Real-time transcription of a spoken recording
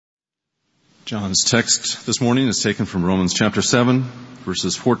John's text this morning is taken from Romans chapter 7,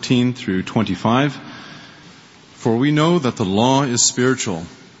 verses 14 through 25. For we know that the law is spiritual,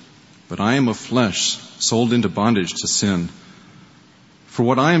 but I am of flesh, sold into bondage to sin. For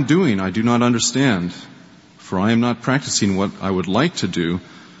what I am doing I do not understand, for I am not practicing what I would like to do,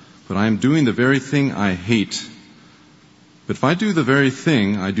 but I am doing the very thing I hate. But if I do the very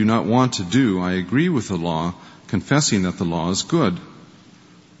thing I do not want to do, I agree with the law, confessing that the law is good.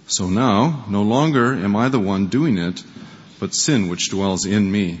 So now, no longer am I the one doing it, but sin which dwells in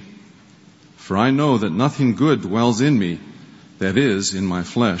me. For I know that nothing good dwells in me, that is, in my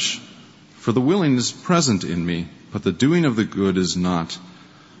flesh. For the willing is present in me, but the doing of the good is not.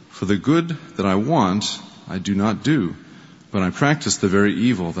 For the good that I want, I do not do, but I practice the very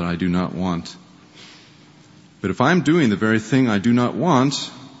evil that I do not want. But if I am doing the very thing I do not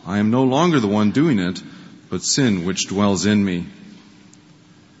want, I am no longer the one doing it, but sin which dwells in me.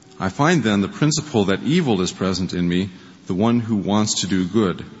 I find then the principle that evil is present in me, the one who wants to do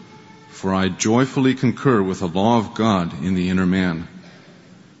good. For I joyfully concur with the law of God in the inner man.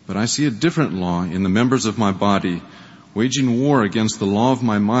 But I see a different law in the members of my body, waging war against the law of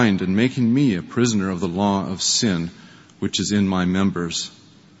my mind and making me a prisoner of the law of sin, which is in my members.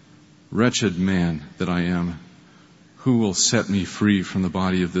 Wretched man that I am, who will set me free from the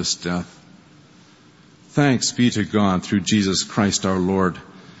body of this death? Thanks be to God through Jesus Christ our Lord.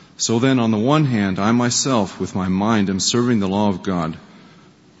 So then, on the one hand, I myself with my mind am serving the law of God,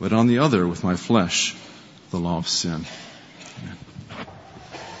 but on the other, with my flesh, the law of sin. Amen.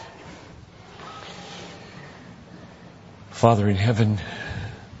 Father in heaven,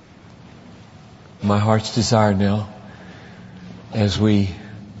 my heart's desire now, as we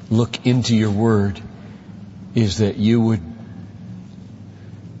look into your word, is that you would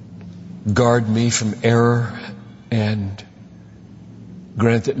guard me from error and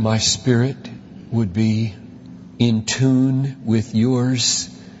grant that my spirit would be in tune with yours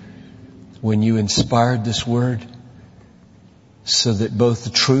when you inspired this word, so that both the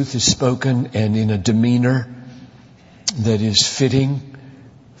truth is spoken and in a demeanor that is fitting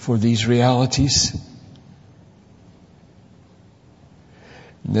for these realities.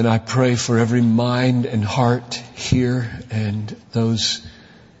 And then I pray for every mind and heart here and those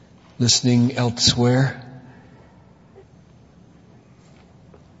listening elsewhere,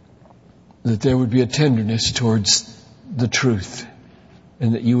 that there would be a tenderness towards the truth,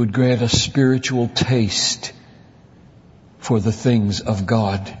 and that you would grant a spiritual taste for the things of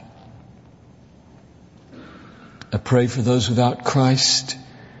God. I pray for those without Christ,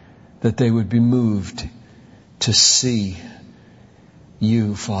 that they would be moved to see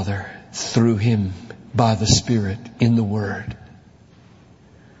you, Father, through Him, by the Spirit, in the Word.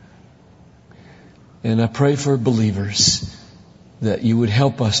 And I pray for believers that you would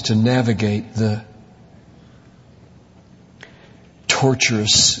help us to navigate the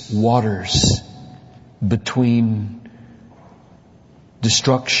torturous waters between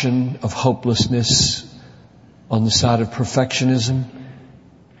destruction of hopelessness on the side of perfectionism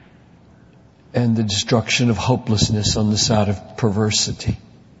and the destruction of hopelessness on the side of perversity.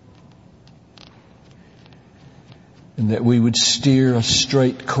 And that we would steer a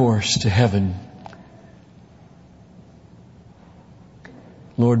straight course to heaven.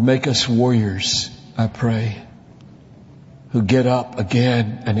 Lord, make us warriors, I pray, who get up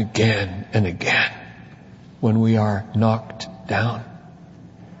again and again and again when we are knocked down.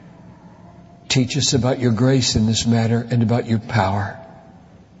 Teach us about your grace in this matter and about your power.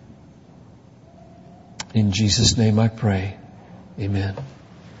 In Jesus' name I pray. Amen.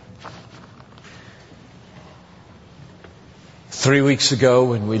 3 weeks ago,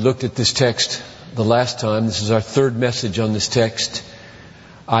 when we looked at this text the last time, this is our third message on this text,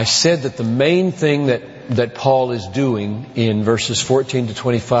 I said that the main thing that Paul is doing in verses 14 to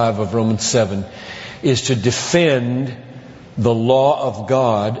 25 of Romans 7 is to defend the law of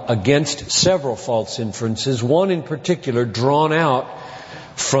God against several false inferences, one in particular drawn out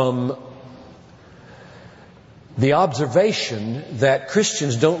from the observation that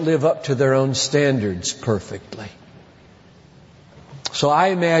Christians don't live up to their own standards perfectly. So I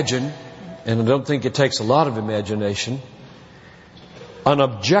imagine, and I don't think it takes a lot of imagination, an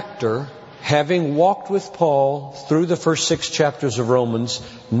objector, having walked with Paul through the first 6 chapters of Romans,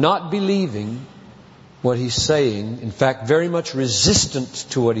 not believing what he's saying, in fact, very much resistant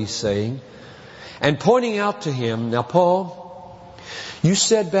to what he's saying, and pointing out to him, now Paul, you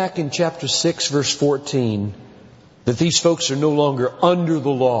said back in chapter 6, verse 14, that these folks are no longer under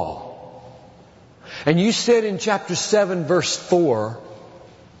the law. And you said in chapter 7, verse 4,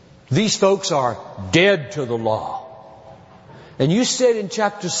 these folks are dead to the law. And you said in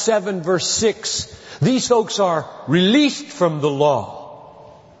chapter 7, verse 6, these folks are released from the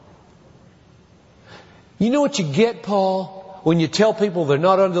law. You know what you get, Paul, when you tell people they're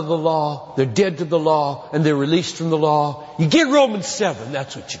not under the law, they're dead to the law, and they're released from the law? You get Romans 7,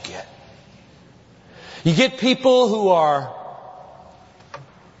 that's what you get. You get people who are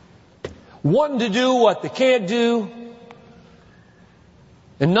wanting to do what they can't do,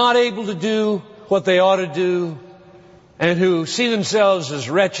 and not able to do what they ought to do, and who see themselves as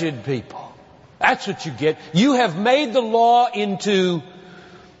wretched people. That's what you get. You have made the law into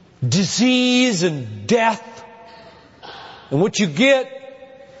disease and death. And what you get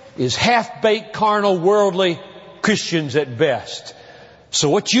is half-baked, carnal, worldly Christians at best. So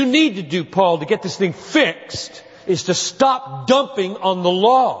what you need to do, Paul, to get this thing fixed is to stop dumping on the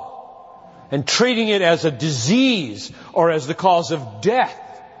law and treating it as a disease or as the cause of death.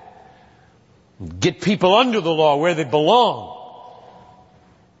 Get people under the law where they belong.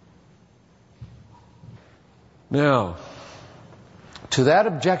 Now, to that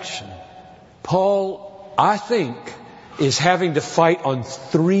objection, Paul, I think, is having to fight on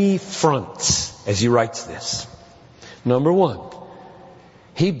 3 fronts as he writes this. Number 1,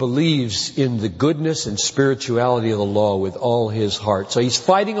 he believes in the goodness and spirituality of the law with all his heart. So he's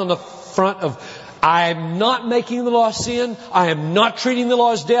fighting on the front of, I am not making the law sin. I am not treating the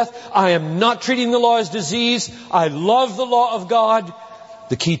law as death. I am not treating the law as disease. I love the law of God.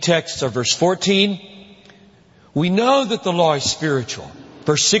 The key texts are verse 14. We know that the law is spiritual.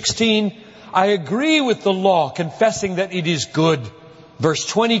 Verse 16. I agree with the law, confessing that it is good. Verse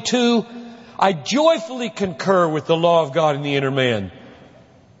 22. I joyfully concur with the law of God in the inner man.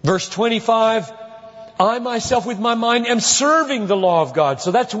 Verse 25. I myself with my mind am serving the law of God.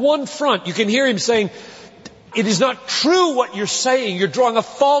 So that's one front. You can hear him saying, it is not true what you're saying. You're drawing a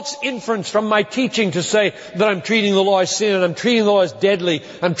false inference from my teaching to say that I'm treating the law as sin and I'm treating the law as deadly.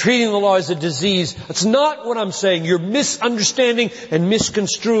 I'm treating the law as a disease. That's not what I'm saying. You're misunderstanding and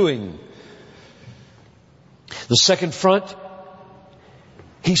misconstruing. The second front,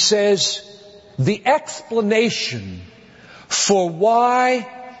 he says, the explanation for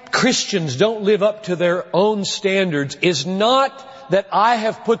why Christians don't live up to their own standards is not that I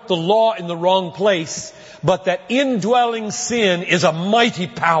have put the law in the wrong place, but that indwelling sin is a mighty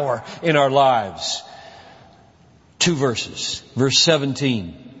power in our lives. 2 verses. Verse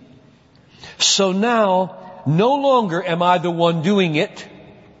 17. So now, no longer am I the one doing it,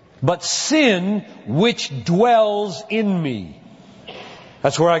 but sin which dwells in me.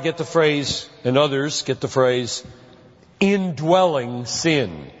 That's where I get the phrase, and others get the phrase, indwelling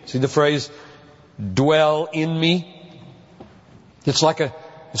sin. See the phrase, dwell in me? It's like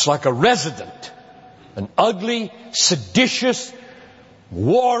a resident. An ugly, seditious,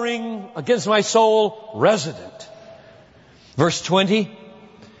 warring against my soul resident. Verse 20.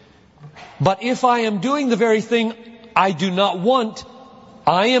 But if I am doing the very thing I do not want,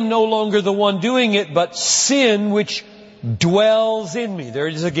 I am no longer the one doing it, but sin which dwells in me. There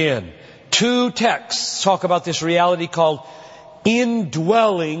it is again. 2 texts talk about this reality called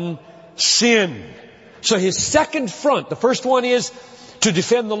indwelling sin. So his second front, the first one is to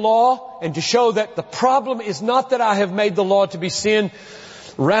defend the law and to show that the problem is not that I have made the law to be sin.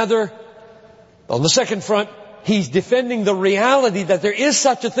 Rather, on the second front, he's defending the reality that there is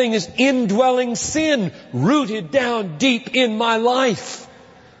such a thing as indwelling sin rooted down deep in my life.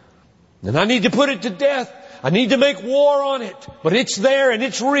 And I need to put it to death. I need to make war on it. But it's there and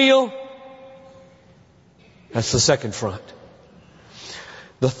it's real. That's the second front.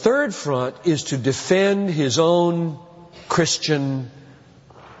 The third front is to defend his own Christian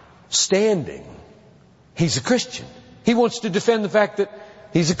standing. He's a Christian. He wants to defend the fact that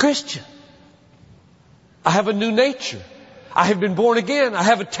he's a Christian. I have a new nature. I have been born again. I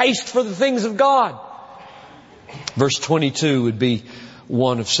have a taste for the things of God. Verse 22 would be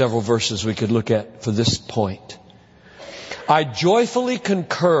one of several verses we could look at for this point. I joyfully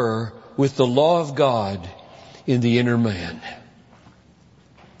concur with the law of God in the inner man.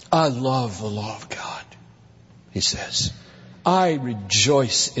 I love the law of God, he says. I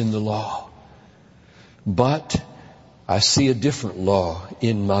rejoice in the law. But I see a different law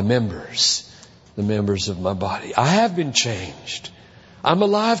in my members, the members of my body. I have been changed. I'm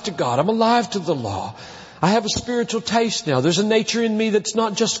alive to God. I'm alive to the law. I have a spiritual taste now. There's a nature in me that's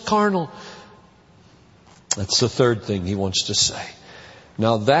not just carnal. That's the third thing he wants to say.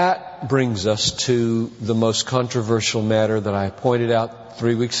 Now that brings us to the most controversial matter that I pointed out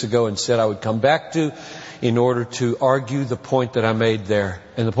 3 weeks ago and said I would come back to in order to argue the point that I made there.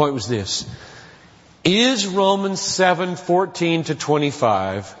 And the point was this. Is Romans 7:14 to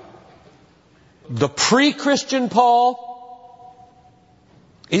 25 the pre-Christian Paul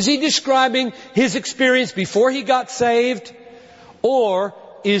Is he describing his experience before he got saved? Or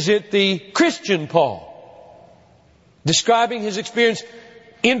is it the Christian Paul describing his experience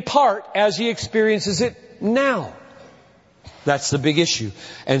in part as he experiences it now? That's the big issue.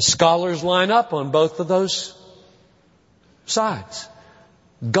 And scholars line up on both of those sides.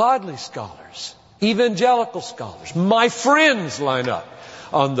 Godly scholars, evangelical scholars, my friends line up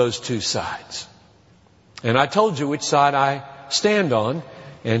on those two sides. And I told you which side I stand on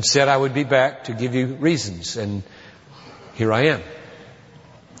and said I would be back to give you reasons. And here I am.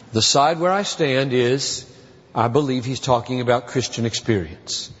 The side where I stand is, I believe he's talking about Christian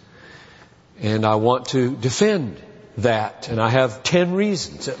experience. And I want to defend that. And I have 10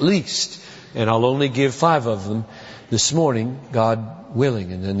 reasons at least. And I'll only give 5 of them this morning, God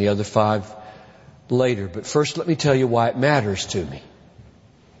willing, and then the other 5 later. But first let me tell you why it matters to me.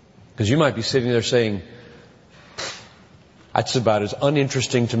 Because you might be sitting there saying, that's about as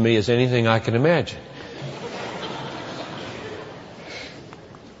uninteresting to me as anything I can imagine.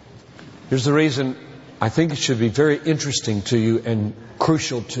 Here's the reason I think it should be very interesting to you and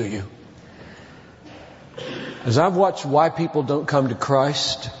crucial to you. As I've watched why people don't come to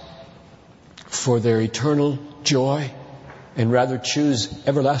Christ for their eternal joy and rather choose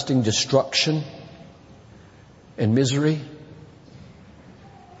everlasting destruction and misery,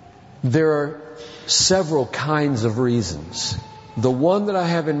 there are several kinds of reasons. The one that I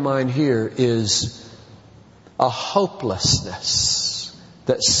have in mind here is a hopelessness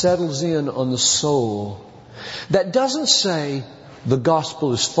that settles in on the soul that doesn't say the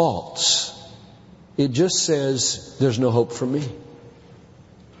gospel is false. It just says there's no hope for me.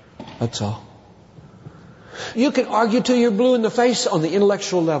 That's all. You can argue till you're blue in the face on the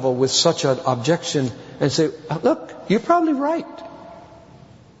intellectual level with such an objection and say, look, you're probably right.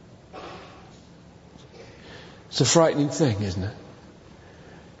 It's a frightening thing, isn't it?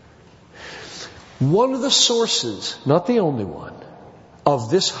 One of the sources, not the only one,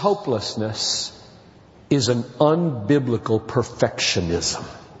 of this hopelessness is an unbiblical perfectionism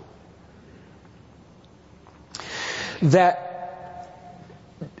that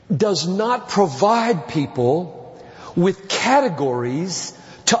does not provide people with categories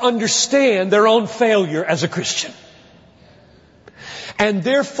to understand their own failure as a Christian. And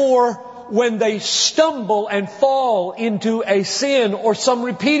therefore, when they stumble and fall into a sin or some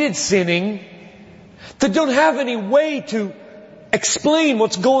repeated sinning, they don't have any way to explain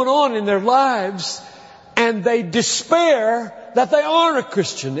what's going on in their lives, and they despair that they are a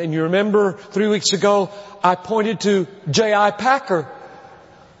Christian. And you remember 3 weeks ago, I pointed to J.I. Packer,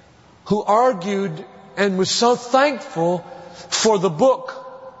 who argued and was so thankful for the book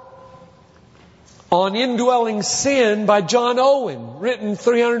on indwelling sin by John Owen, written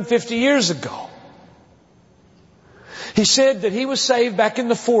 350 years ago. He said that he was saved back in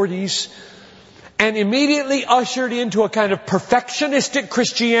the 40s and immediately ushered into a kind of perfectionistic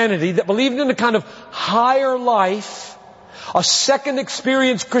Christianity that believed in a kind of higher life, a second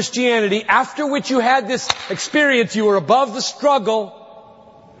experience Christianity, after which you had this experience, you were above the struggle,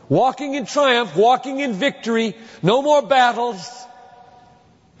 walking in triumph, walking in victory, no more battles.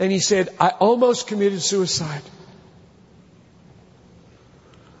 And he said, I almost committed suicide.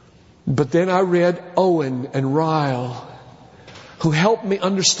 But then I read Owen and Ryle, who helped me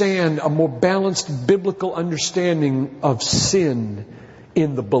understand a more balanced biblical understanding of sin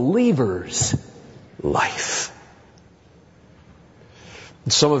in the believer's life.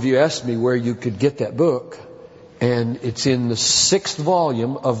 And some of you asked me where you could get that book, and it's in the 6th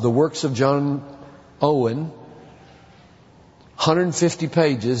volume of the works of John Owen, 150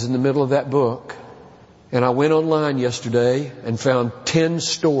 pages in the middle of that book. And I went online yesterday and found 10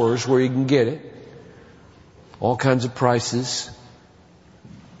 stores where you can get it. All kinds of prices.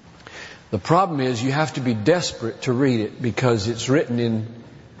 The problem is you have to be desperate to read it because it's written in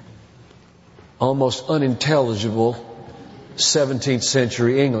almost unintelligible 17th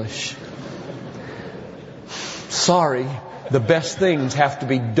century English. Sorry, the best things have to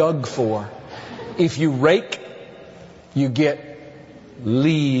be dug for. If you rake, you get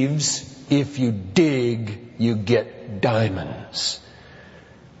leaves. If you dig, you get diamonds.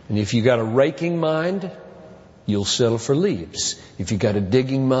 And if you got a raking mind, you'll settle for leaves. If you got a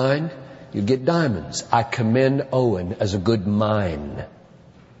digging mind, you get diamonds. I commend Owen as a good mine.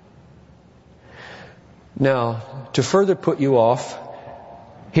 Now, to further put you off,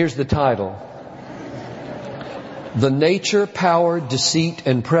 here's the title. The nature, power, deceit,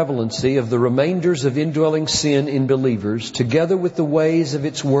 and prevalency of the remainders of indwelling sin in believers, together with the ways of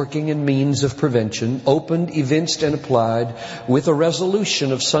its working and means of prevention, opened, evinced, and applied, with a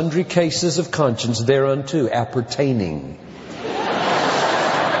resolution of sundry cases of conscience thereunto appertaining.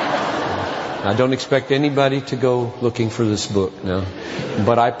 I don't expect anybody to go looking for this book now.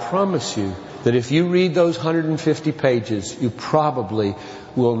 But I promise you that if you read those 150 pages, you probably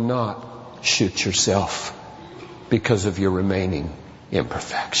will not shoot yourself because of your remaining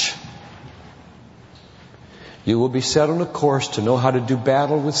imperfection. You will be set on a course to know how to do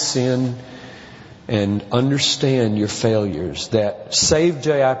battle with sin and understand your failures that saved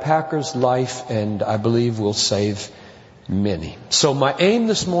J.I. Packer's life, and I believe will save many. So my aim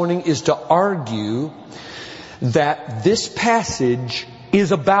this morning is to argue that this passage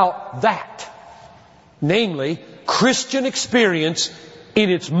is about that. Namely, Christian experience in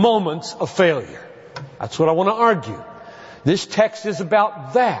its moments of failure. That's what I want to argue. This text is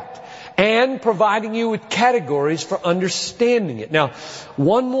about that, and providing you with categories for understanding it. Now,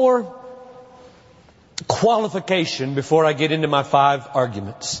 one more qualification before I get into my 5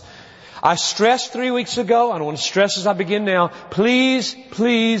 arguments. I stressed 3 weeks ago, I don't want to stress as I begin now, please,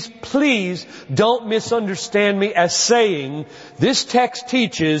 please, please don't misunderstand me as saying this text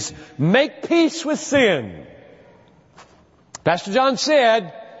teaches make peace with sin. Pastor John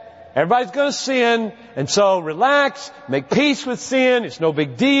said everybody's going to sin, and so relax, make peace with sin, it's no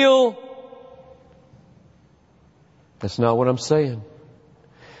big deal. That's not what I'm saying.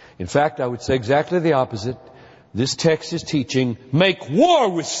 In fact, I would say exactly the opposite. This text is teaching make war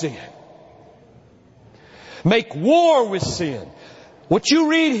with sin. Make war with sin. What you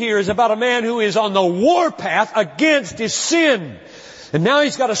read here is about a man who is on the warpath against his sin. And now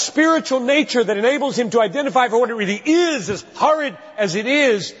he's got a spiritual nature that enables him to identify for what it really is, as horrid as it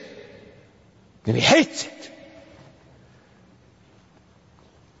is. And he hates it.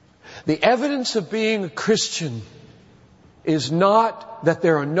 The evidence of being a Christian is not that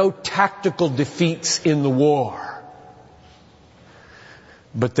there are no tactical defeats in the war,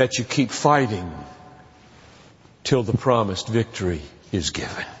 but that you keep fighting till the promised victory is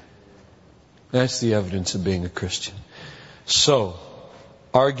given. That's the evidence of being a Christian. So,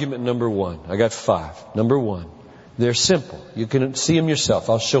 argument number 1. I got 5. Number 1. They're simple. You can see them yourself.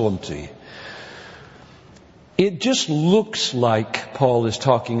 I'll show them to you. It just looks like Paul is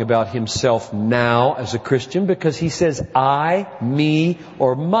talking about himself now as a Christian, because he says I, me,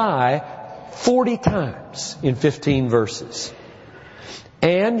 or my 40 times in 15 verses.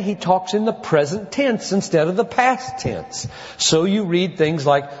 And he talks in the present tense instead of the past tense. So you read things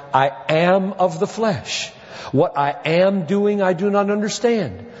like, I am of the flesh. What I am doing, I do not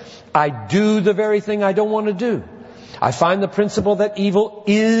understand. I do the very thing I don't want to do. I find the principle that evil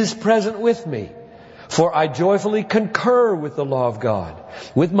is present with me. For I joyfully concur with the law of God.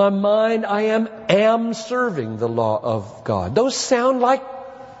 With my mind, I am serving the law of God. Those sound like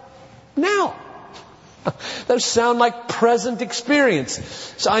now. Those sound like present experience.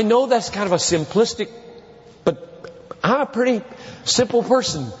 So I know that's kind of a simplistic, but I'm a pretty simple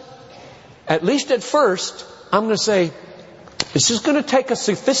person. At least at first, I'm going to say, this is going to take a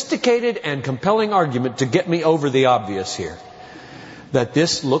sophisticated and compelling argument to get me over the obvious here. That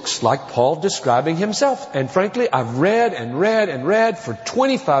this looks like Paul describing himself. And frankly, I've read and read and read for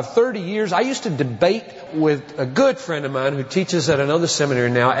 25, 30 years. I used to debate with a good friend of mine who teaches at another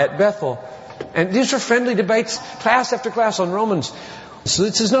seminary now at Bethel. And these are friendly debates, class after class on Romans. So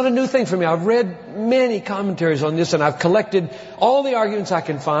this is not a new thing for me. I've read many commentaries on this, and I've collected all the arguments I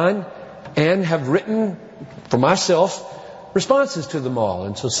can find and have written for myself responses to them all.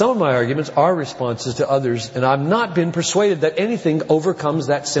 And so some of my arguments are responses to others, and I've not been persuaded that anything overcomes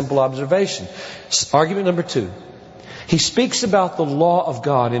that simple observation. Argument number 2. He speaks about the law of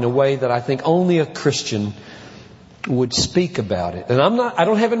God in a way that I think only a Christian would speak about it. And I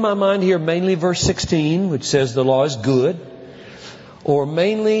don't have in my mind here mainly verse 16, which says the law is good, or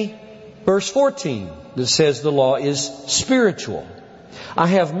mainly verse 14 that says the law is spiritual. I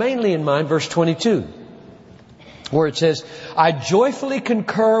have mainly in mind verse 22, where it says, I joyfully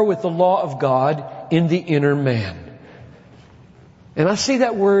concur with the law of God in the inner man. And I see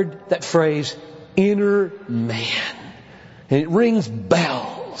that word, that phrase, inner man. And it rings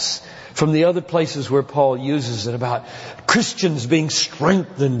bells from the other places where Paul uses it about Christians being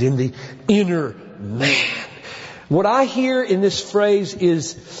strengthened in the inner man. What I hear in this phrase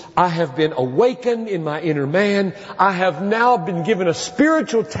is, I have been awakened in my inner man. I have now been given a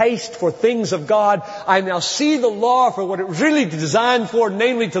spiritual taste for things of God. I now see the law for what it was really designed for,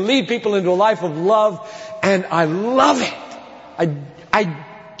 namely to lead people into a life of love. And I love it. I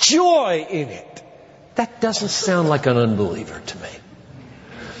joy in it. That doesn't sound like an unbeliever to me.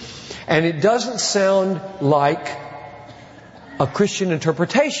 And it doesn't sound like a Christian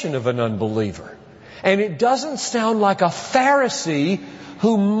interpretation of an unbeliever. And it doesn't sound like a Pharisee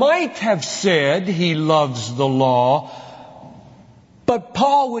who might have said he loves the law, but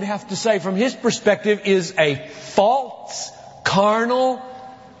Paul would have to say from his perspective is a false, carnal,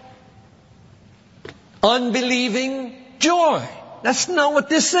 unbelieving joy. That's not what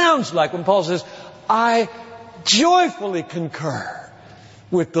this sounds like when Paul says, I joyfully concur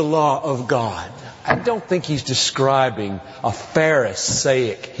with the law of God. I don't think he's describing a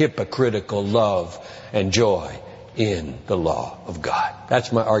Pharisaic, hypocritical love and joy in the law of God.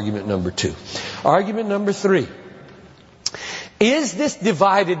 That's my argument number 2. Argument number 3. Is this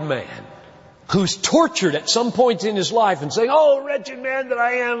divided man who's tortured at some point in his life and saying, oh, wretched man that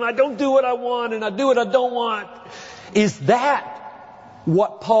I am, I don't do what I want and I do what I don't want. Is that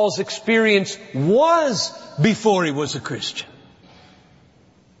what Paul's experience was before he was a Christian?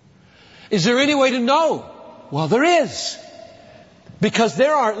 Is there any way to know? Well, there is. Because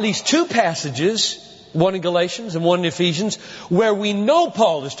there are at least 2 passages, one in Galatians and one in Ephesians, where we know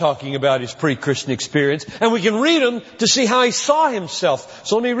Paul is talking about his pre-Christian experience, and we can read them to see how he saw himself.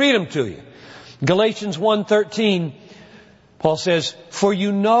 So let me read them to you. Galatians 1:13, Paul says, for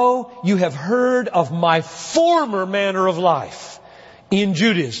you know you have heard of my former manner of life in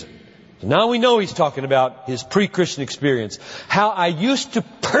Judaism. Now we know he's talking about his pre-Christian experience. How I used to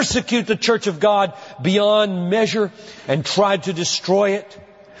persecute the church of God beyond measure and tried to destroy it.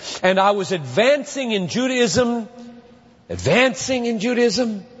 And I was advancing in Judaism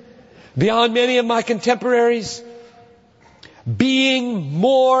beyond many of my contemporaries, being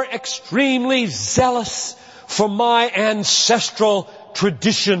more extremely zealous for my ancestral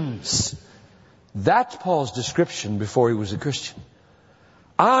traditions. That's Paul's description before he was a Christian.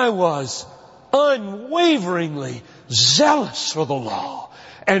 I was unwaveringly zealous for the law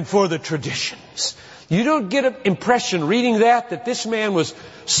and for the traditions. You don't get an impression reading that this man was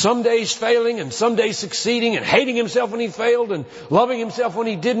some days failing and some days succeeding and hating himself when he failed and loving himself when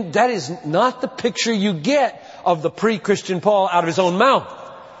he didn't. That is not the picture you get of the pre-Christian Paul out of his own mouth.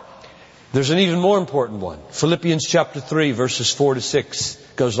 There's an even more important one. Philippians chapter 3 verses 4-6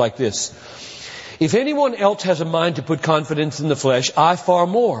 goes like this. If anyone else has a mind to put confidence in the flesh, I far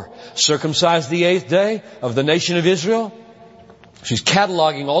more. Circumcised the 8th day of the nation of Israel. She's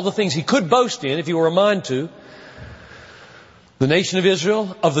cataloging all the things he could boast in if he were a mind to. The nation of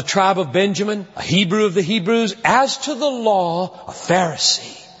Israel, of the tribe of Benjamin, a Hebrew of the Hebrews. As to the law, a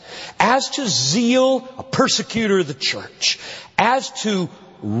Pharisee. As to zeal, a persecutor of the church. As to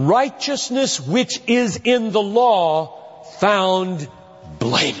righteousness which is in the law, found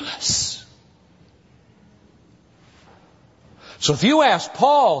blameless. So if you ask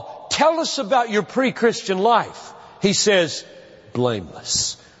Paul, tell us about your pre-Christian life, he says,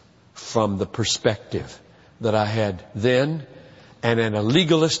 blameless from the perspective that I had then, and in a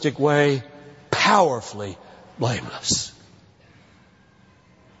legalistic way, powerfully blameless.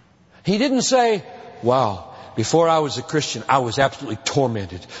 He didn't say, wow, before I was a Christian, I was absolutely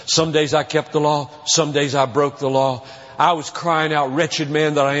tormented. Some days I kept the law, some days I broke the law. I was crying out, wretched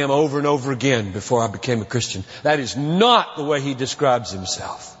man that I am, over and over again before I became a Christian. That is not the way he describes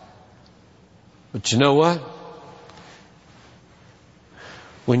himself. But you know what?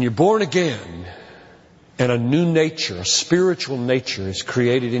 When you're born again and a new nature, a spiritual nature is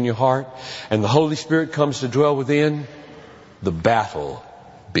created in your heart and the Holy Spirit comes to dwell within, the battle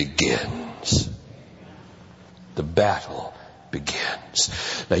begins. The battle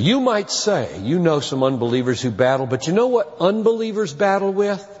begins. Now you might say, you know some unbelievers who battle, but you know what unbelievers battle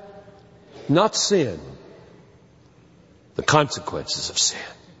with? Not sin. The consequences of sin.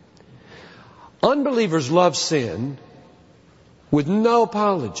 Unbelievers love sin with no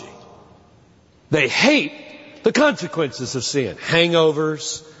apology. They hate the consequences of sin.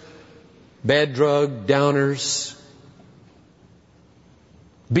 Hangovers, bad drug downers,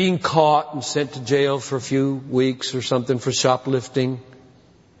 being caught and sent to jail for a few weeks or something for shoplifting,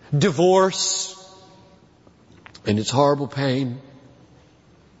 divorce and its horrible pain,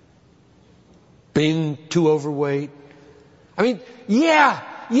 being too overweight. I mean,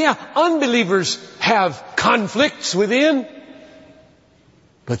 yeah, unbelievers have conflicts within,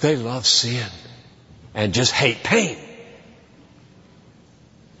 but they love sin and just hate pain.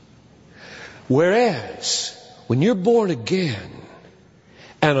 Whereas, when you're born again,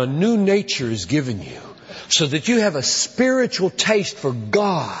 and a new nature is given you, so that you have a spiritual taste for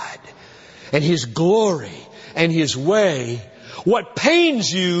God and His glory and His way, what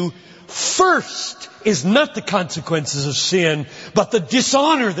pains you first is not the consequences of sin, but the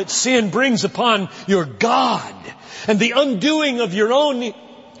dishonor that sin brings upon your God and the undoing of your own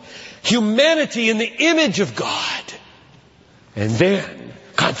humanity in the image of God. And then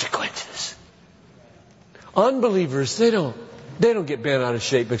consequences. Unbelievers, they don't get bent out of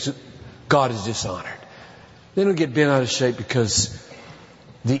shape because God is dishonored. They don't get bent out of shape because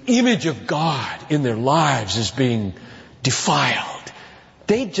the image of God in their lives is being defiled.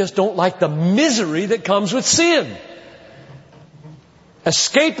 They just don't like the misery that comes with sin.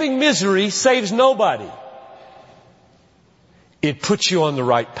 Escaping misery saves nobody. It puts you on the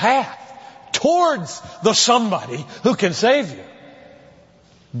right path towards the somebody who can save you.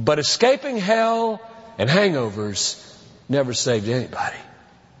 But escaping hell and hangovers never saved anybody.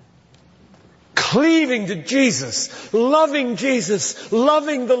 Cleaving to Jesus, loving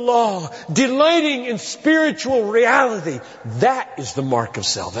the law, delighting in spiritual reality, that is the mark of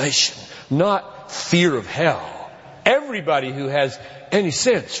salvation, not fear of hell. Everybody who has any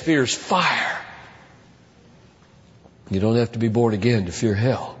sense fears fire. You don't have to be born again to fear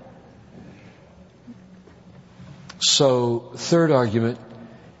hell. So, third argument,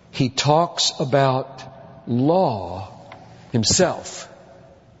 he talks about law himself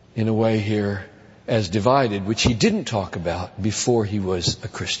in a way here as divided, which he didn't talk about before he was a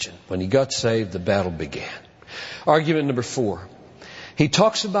Christian. When he got saved, the battle began. Argument number 4. He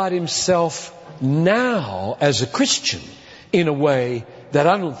talks about himself now as a Christian in a way that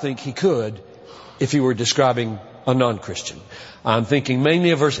I don't think he could if he were describing a non-Christian. I'm thinking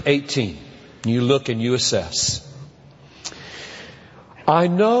mainly of verse 18. You look and you assess. I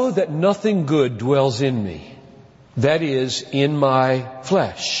know that nothing good dwells in me, that is, in my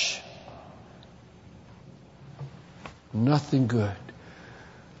flesh. Nothing good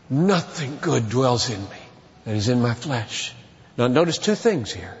dwells in me, that is, in my flesh. Now notice two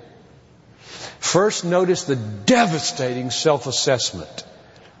things here. First, notice the devastating self-assessment.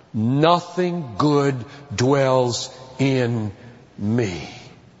 Nothing good dwells in me.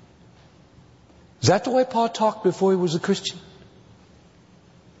 Is that the way Paul talked before he was a Christian?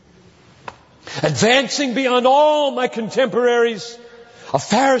 Advancing beyond all my contemporaries, a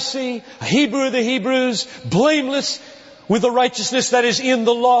Pharisee, a Hebrew of the Hebrews, blameless with the righteousness that is in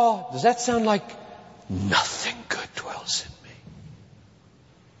the law. Does that sound like nothing good dwells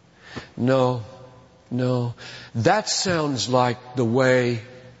in me? No. That sounds like the way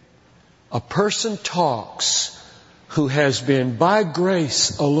a person talks who has been by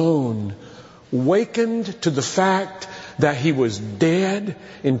grace alone wakened to the fact that he was dead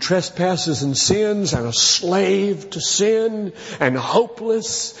in trespasses and sins and a slave to sin and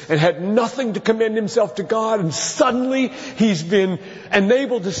hopeless and had nothing to commend himself to God, and suddenly he's been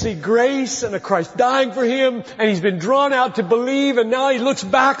enabled to see grace and a Christ dying for him, and he's been drawn out to believe, and now he looks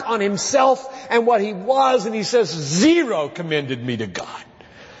back on himself and what he was and he says, 0 commended me to God.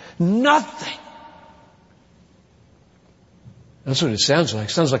 Nothing. That's what it sounds like.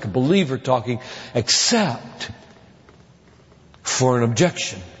 It sounds like a believer talking, except for an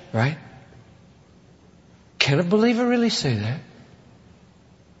objection, right? Can a believer really say that?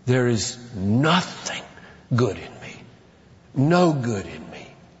 There is nothing good in me. No good in me.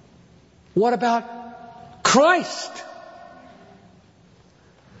 What about Christ?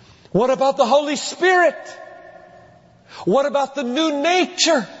 What about the Holy Spirit? What about the new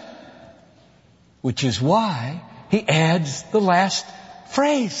nature? Which is why he adds the last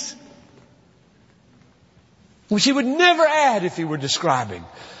phrase, which he would never add if he were describing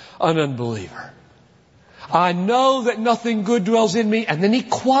an unbeliever. I know that nothing good dwells in me, and then he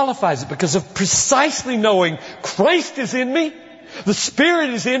qualifies it because of precisely knowing Christ is in me, the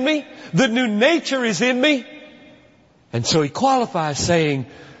Spirit is in me, the new nature is in me. And so he qualifies saying,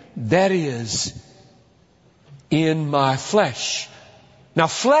 that is in my flesh. Now,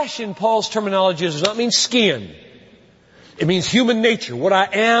 flesh in Paul's terminology does not mean skin. It means human nature. What I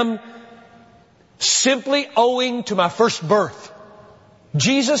am simply owing to my first birth.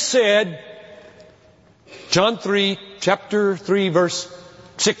 Jesus said, John 3, chapter 3, verse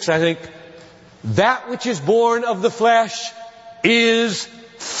 6, I think, that which is born of the flesh is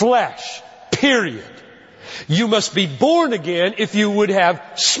flesh. Period. You must be born again if you would have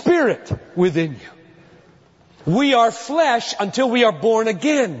spirit within you. We are flesh until we are born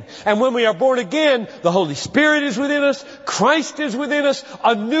again. And when we are born again, the Holy Spirit is within us, Christ is within us,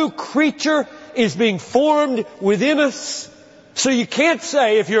 a new creature is being formed within us. So you can't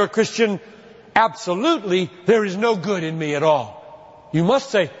say, if you're a Christian, absolutely, there is no good in me at all. You must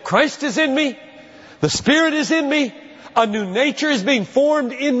say, Christ is in me, the Spirit is in me, a new nature is being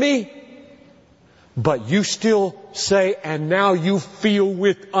formed in me. But you still say, and now you feel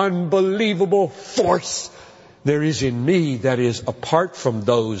with unbelievable force, there is in me, that is, apart from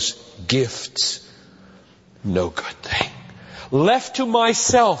those gifts, no good thing. Left to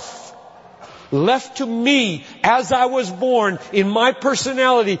myself, left to me as I was born, in my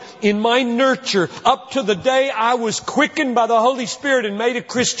personality, in my nurture, up to the day I was quickened by the Holy Spirit and made a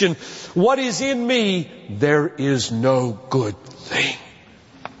Christian, what is in me, there is no good thing.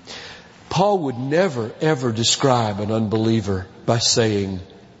 Paul would never, ever describe an unbeliever by saying,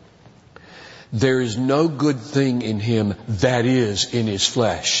 there is no good thing in him that is in his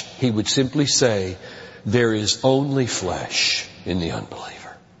flesh. He would simply say, there is only flesh in the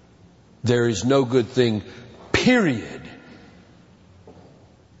unbeliever. There is no good thing, period.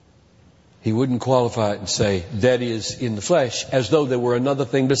 He wouldn't qualify it and say, that is in the flesh, as though there were another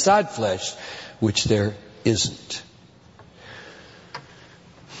thing beside flesh, which there isn't.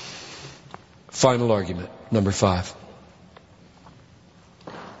 Final argument, number 5.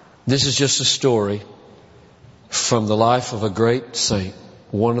 This is just a story from the life of a great saint,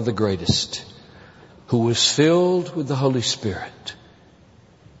 one of the greatest, who was filled with the Holy Spirit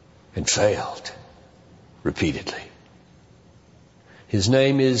and failed repeatedly. His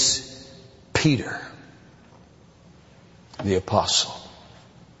name is Peter, the apostle.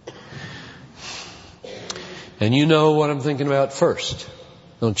 And you know what I'm thinking about first,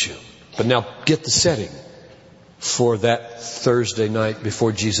 don't you? But now get the setting for that Thursday night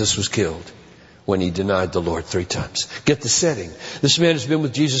before Jesus was killed, when he denied the Lord 3 times. Get the setting. This man has been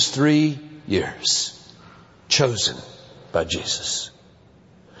with Jesus 3 years, chosen by Jesus.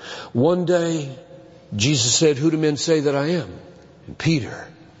 One day, Jesus said, who do men say that I am? And Peter,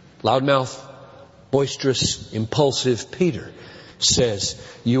 loudmouth, boisterous, impulsive Peter, says,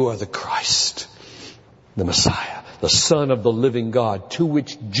 you are the Christ, the Messiah, the Son of the living God. To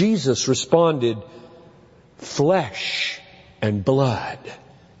which Jesus responded, flesh and blood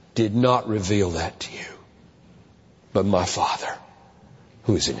did not reveal that to you, but my Father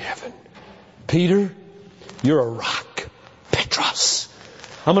who is in heaven. Peter, you're a rock. Petros.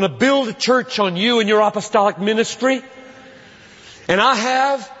 I'm going to build a church on you and your apostolic ministry. And I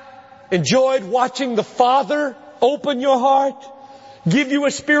have enjoyed watching the Father open your heart, give you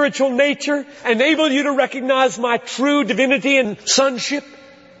a spiritual nature, enable you to recognize my true divinity and sonship.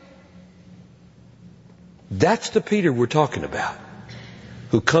 That's the Peter we're talking about,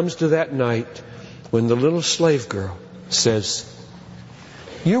 who comes to that night when the little slave girl says,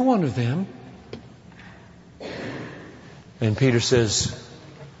 you're one of them. And Peter says,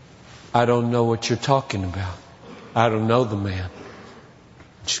 I don't know what you're talking about. I don't know the man.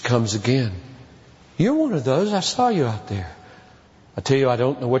 She comes again. You're one of those. I saw you out there. I tell you, I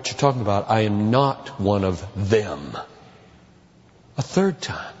don't know what you're talking about. I am not one of them. A 3rd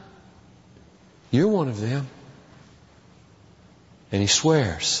time. You're one of them. And he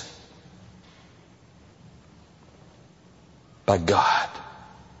swears, by God,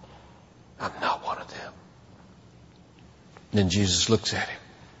 I'm not one of them. Then Jesus looks at him.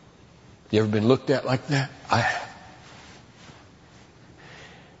 You ever been looked at like that? I have.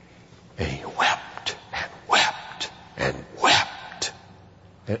 And he wept and wept and wept.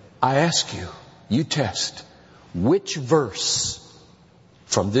 And I ask you, you test, which verse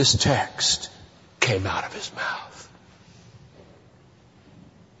from this text came out of his mouth?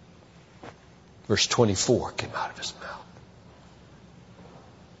 Verse 24 came out of his mouth.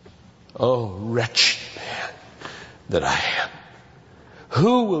 Oh, wretched man that I am.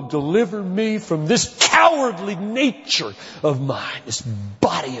 Who will deliver me from this cowardly nature of mine, this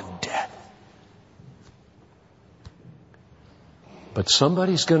body of death? But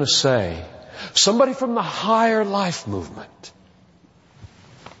somebody's going to say, somebody from the higher life movement,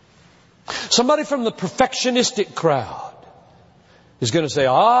 somebody from the perfectionistic crowd is going to say,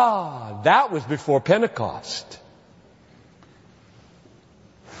 that was before Pentecost.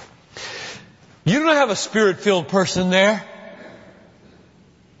 You don't have a Spirit-filled person there.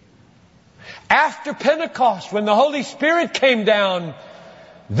 After Pentecost, when the Holy Spirit came down,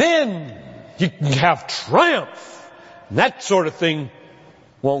 then you can have triumph. And that sort of thing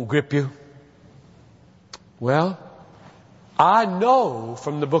won't grip you. Well, I know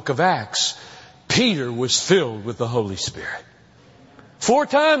from the book of Acts, Peter was filled with the Holy Spirit. 4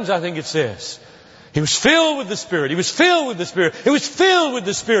 times, I think it says. He was filled with the Spirit. He was filled with the Spirit. He was filled with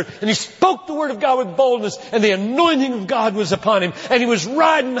the Spirit. And he spoke the Word of God with boldness. And the anointing of God was upon him. And he was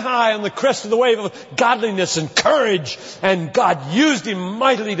riding high on the crest of the wave of godliness and courage. And God used him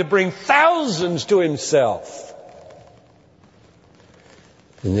mightily to bring thousands to himself.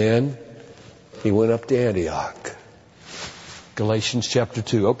 And then he went up to Antioch. Galatians chapter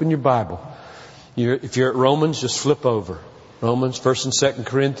 2. Open your Bible. If you're at Romans, just flip over. Romans, 1st and 2nd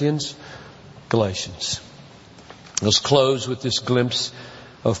Corinthians, Galatians. Let's close with this glimpse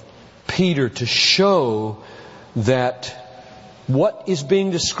of Peter to show that what is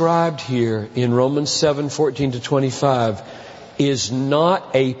being described here in Romans 7:14 to 25 is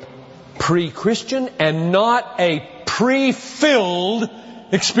not a pre-Christian and not a pre-filled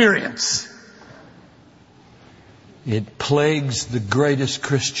experience. It plagues the greatest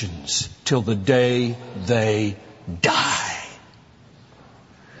Christians till the day they die.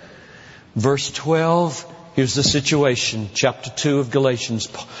 Verse 12, here's the situation. Chapter 2 of Galatians.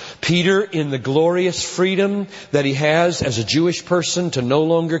 Peter, in the glorious freedom that he has as a Jewish person to no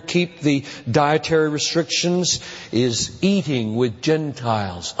longer keep the dietary restrictions, is eating with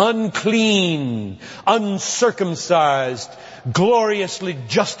Gentiles. Unclean, uncircumcised, gloriously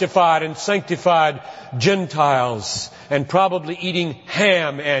justified and sanctified Gentiles. And probably eating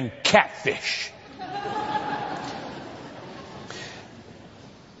ham and catfish.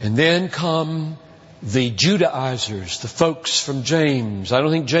 And then come the Judaizers, the folks from James. I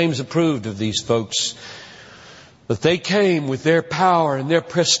don't think James approved of these folks. But they came with their power and their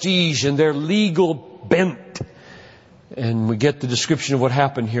prestige and their legal bent. And we get the description of what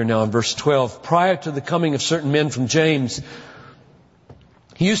happened here now in verse 12. Prior to the coming of certain men from James,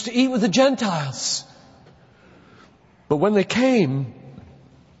 he used to eat with the Gentiles. But when they came,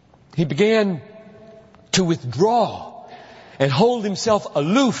 he began to withdraw and hold himself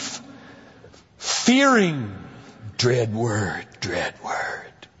aloof, fearing, dread word,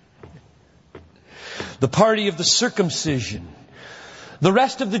 the party of the circumcision. The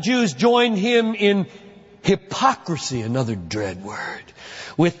rest of the Jews joined him in hypocrisy, another dread word,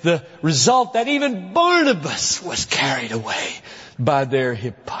 with the result that even Barnabas was carried away by their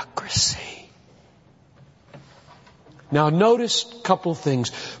hypocrisy. Now notice a couple of things.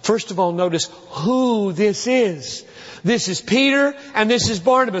 First of all, notice who this is. This is Peter and this is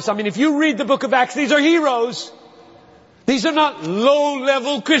Barnabas. I mean, if you read the book of Acts, these are heroes. These are not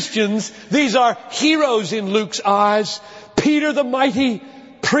low-level Christians. These are heroes in Luke's eyes. Peter the mighty,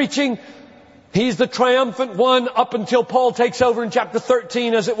 preaching. He's the triumphant one up until Paul takes over in chapter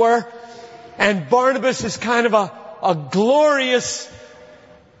 13, as it were. And Barnabas is kind of a glorious,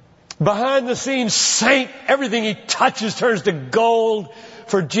 behind-the-scenes saint. Everything he touches turns to gold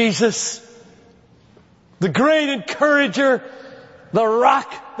for Jesus. The great encourager, the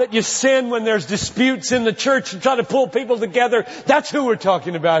rock that you send when there's disputes in the church to try to pull people together. That's who we're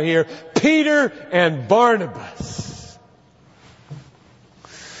talking about here. Peter and Barnabas.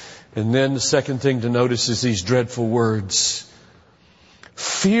 And then the second thing to notice is these dreadful words.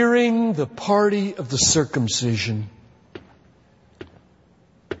 Fearing the party of the circumcision.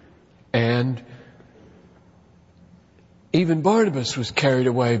 And even Barnabas was carried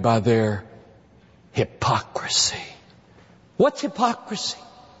away by their hypocrisy. What's hypocrisy?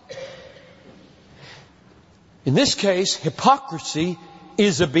 In this case, hypocrisy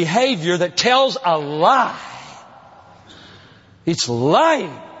is a behavior that tells a lie. It's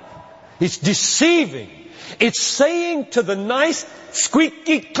lying. It's deceiving. It's saying to the nice,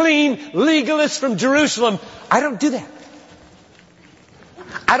 squeaky clean legalist from Jerusalem, I don't do that.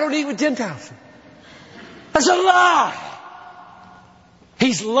 I don't eat with Gentiles. That's a lie.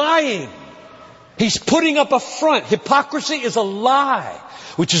 He's lying. He's putting up a front. Hypocrisy is a lie.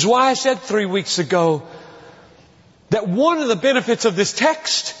 Which is why I said 3 weeks ago that one of the benefits of this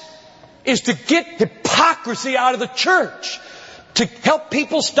text is to get hypocrisy out of the church. To help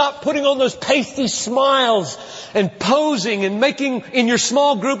people stop putting on those pasty smiles and posing and making in your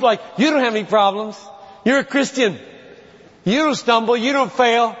small group like, you don't have any problems. You're a Christian. You don't stumble. You don't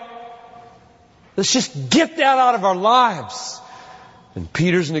fail. Let's just get that out of our lives. And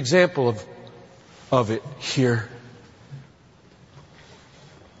Peter's an example of it here.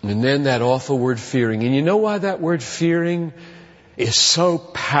 And then that awful word fearing. And you know why that word fearing is so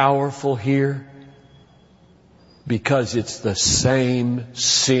powerful here? Because it's the same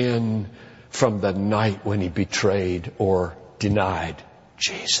sin from the night when he betrayed or denied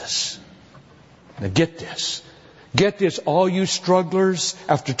Jesus. Now get this. Get this, all you strugglers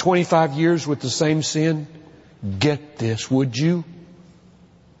after 25 years with the same sin. Get this, would you?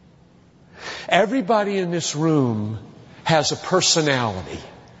 Everybody in this room has a personality.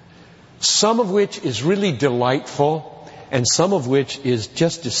 Some of which is really delightful and some of which is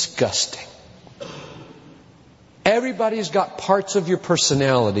just disgusting. Everybody's got parts of your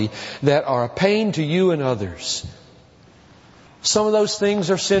personality that are a pain to you and others. Some of those things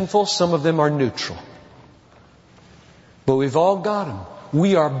are sinful, some of them are neutral. But we've all got them.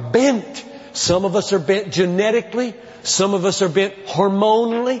 We are bent. Some of us are bent genetically. Some of us are bent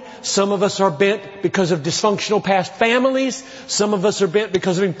hormonally. Some of us are bent because of dysfunctional past families. Some of us are bent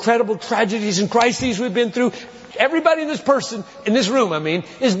because of incredible tragedies and crises we've been through. Everybody in this room,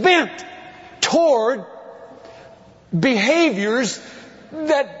 is bent toward behaviors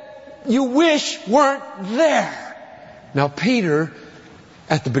that you wish weren't there. Now Peter,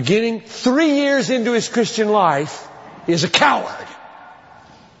 at the beginning, 3 years into his Christian life, is a coward.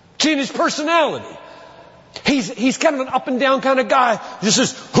 It's in his personality. He's kind of an up and down kind of guy. He just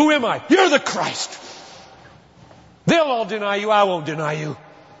says, who am I? You're the Christ. They'll all deny you. I won't deny you.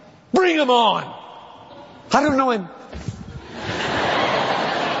 Bring them on. I don't know him.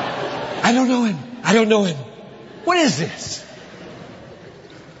 I don't know him. I don't know him. What is this?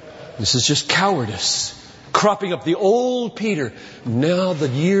 This is just cowardice. Cropping up the old Peter. Now the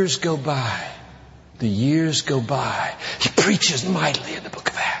years go by. The years go by. He preaches mightily in the book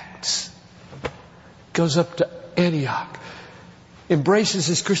of Acts. Goes up to Antioch. Embraces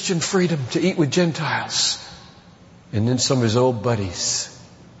his Christian freedom to eat with Gentiles. And then some of his old buddies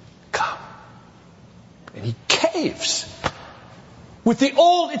come. And he caves. With the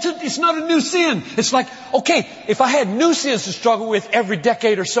old, it's not a new sin. It's like, okay, if I had new sins to struggle with every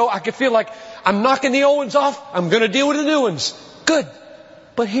decade or so, I could feel like I'm knocking the old ones off. I'm going to deal with the new ones. Good.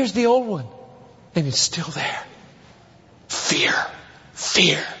 But here's the old one. And it's still there. Fear.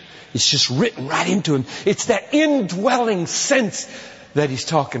 Fear. It's just written right into him. It's that indwelling sense that he's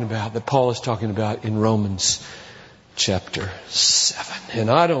talking about, that Paul is talking about in Romans chapter 7. And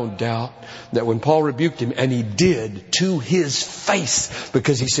I don't doubt that when Paul rebuked him, and he did to his face,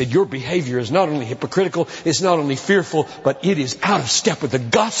 because he said, your behavior is not only hypocritical, it's not only fearful, but it is out of step with the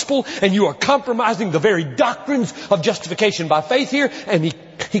gospel, and you are compromising the very doctrines of justification by faith here. And he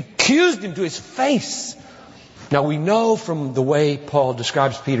accused him to his face. Now we know from the way Paul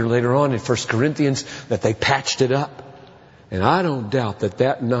describes Peter later on in 1 Corinthians that they patched it up. And I don't doubt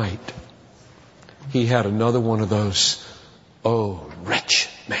that night he had another one of those, oh,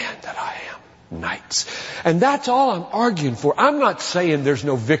 wretched man that I am, nights. And that's all I'm arguing for. I'm not saying there's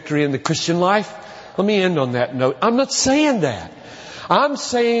no victory in the Christian life. Let me end on that note. I'm not saying that. I'm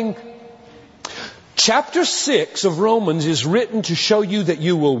saying chapter 6 of Romans is written to show you that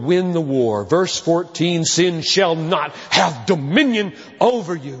you will win the war. Verse 14, sin shall not have dominion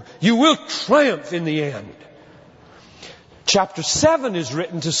over you. You will triumph in the end. Chapter 7 is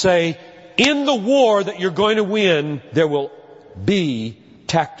written to say, in the war that you're going to win, there will be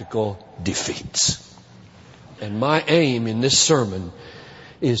tactical defeats. And my aim in this sermon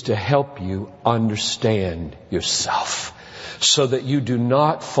is to help you understand yourself so that you do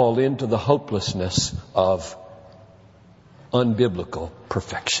not fall into the hopelessness of unbiblical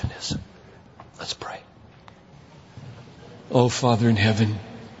perfectionism. Let's pray. Oh, Father in heaven,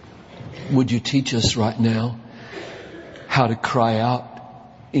 would you teach us right now how to cry out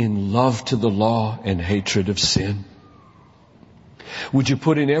in love to the law and hatred of sin? Would you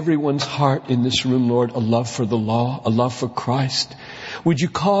put in everyone's heart in this room, Lord, a love for the law, a love for Christ? Would you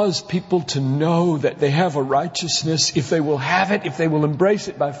cause people to know that they have a righteousness if they will have it, if they will embrace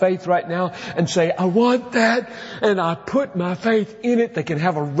it by faith right now and say, I want that and I put my faith in it. They can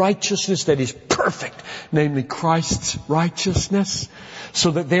have a righteousness that is perfect, namely Christ's righteousness,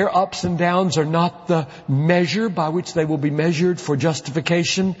 so that their ups and downs are not the measure by which they will be measured for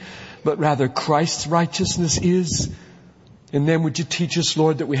justification, but rather Christ's righteousness is. And then would you teach us,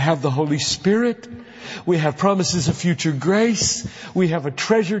 Lord, that we have the Holy Spirit, we have promises of future grace, we have a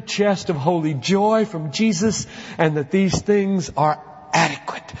treasure chest of holy joy from Jesus, and that these things are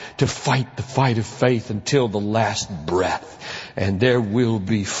adequate to fight the fight of faith until the last breath. And there will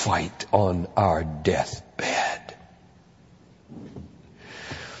be fight on our deathbed.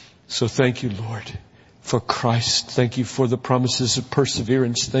 So thank you, Lord, for Christ. Thank you for the promises of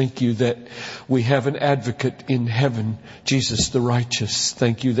perseverance. Thank you that we have an advocate in heaven, Jesus the righteous.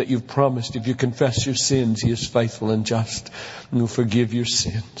 Thank you that you've promised if you confess your sins, He is faithful and just and will forgive your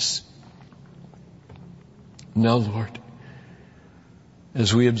sins. Now, Lord,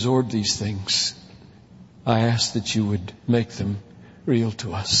 as we absorb these things, I ask that you would make them real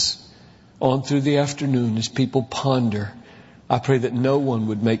to us. On through the afternoon, as people ponder, I pray that no one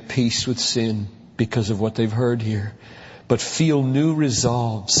would make peace with sin because of what they've heard here, but feel new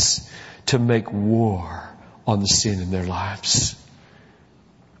resolves to make war on the sin in their lives.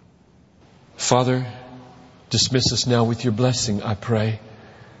 Father, dismiss us now with your blessing, I pray,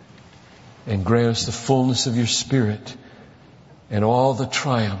 and grant us the fullness of your Spirit and all the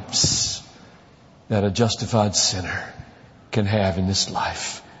triumphs that a justified sinner can have in this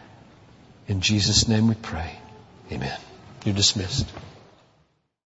life. In Jesus' name we pray. Amen. You're dismissed.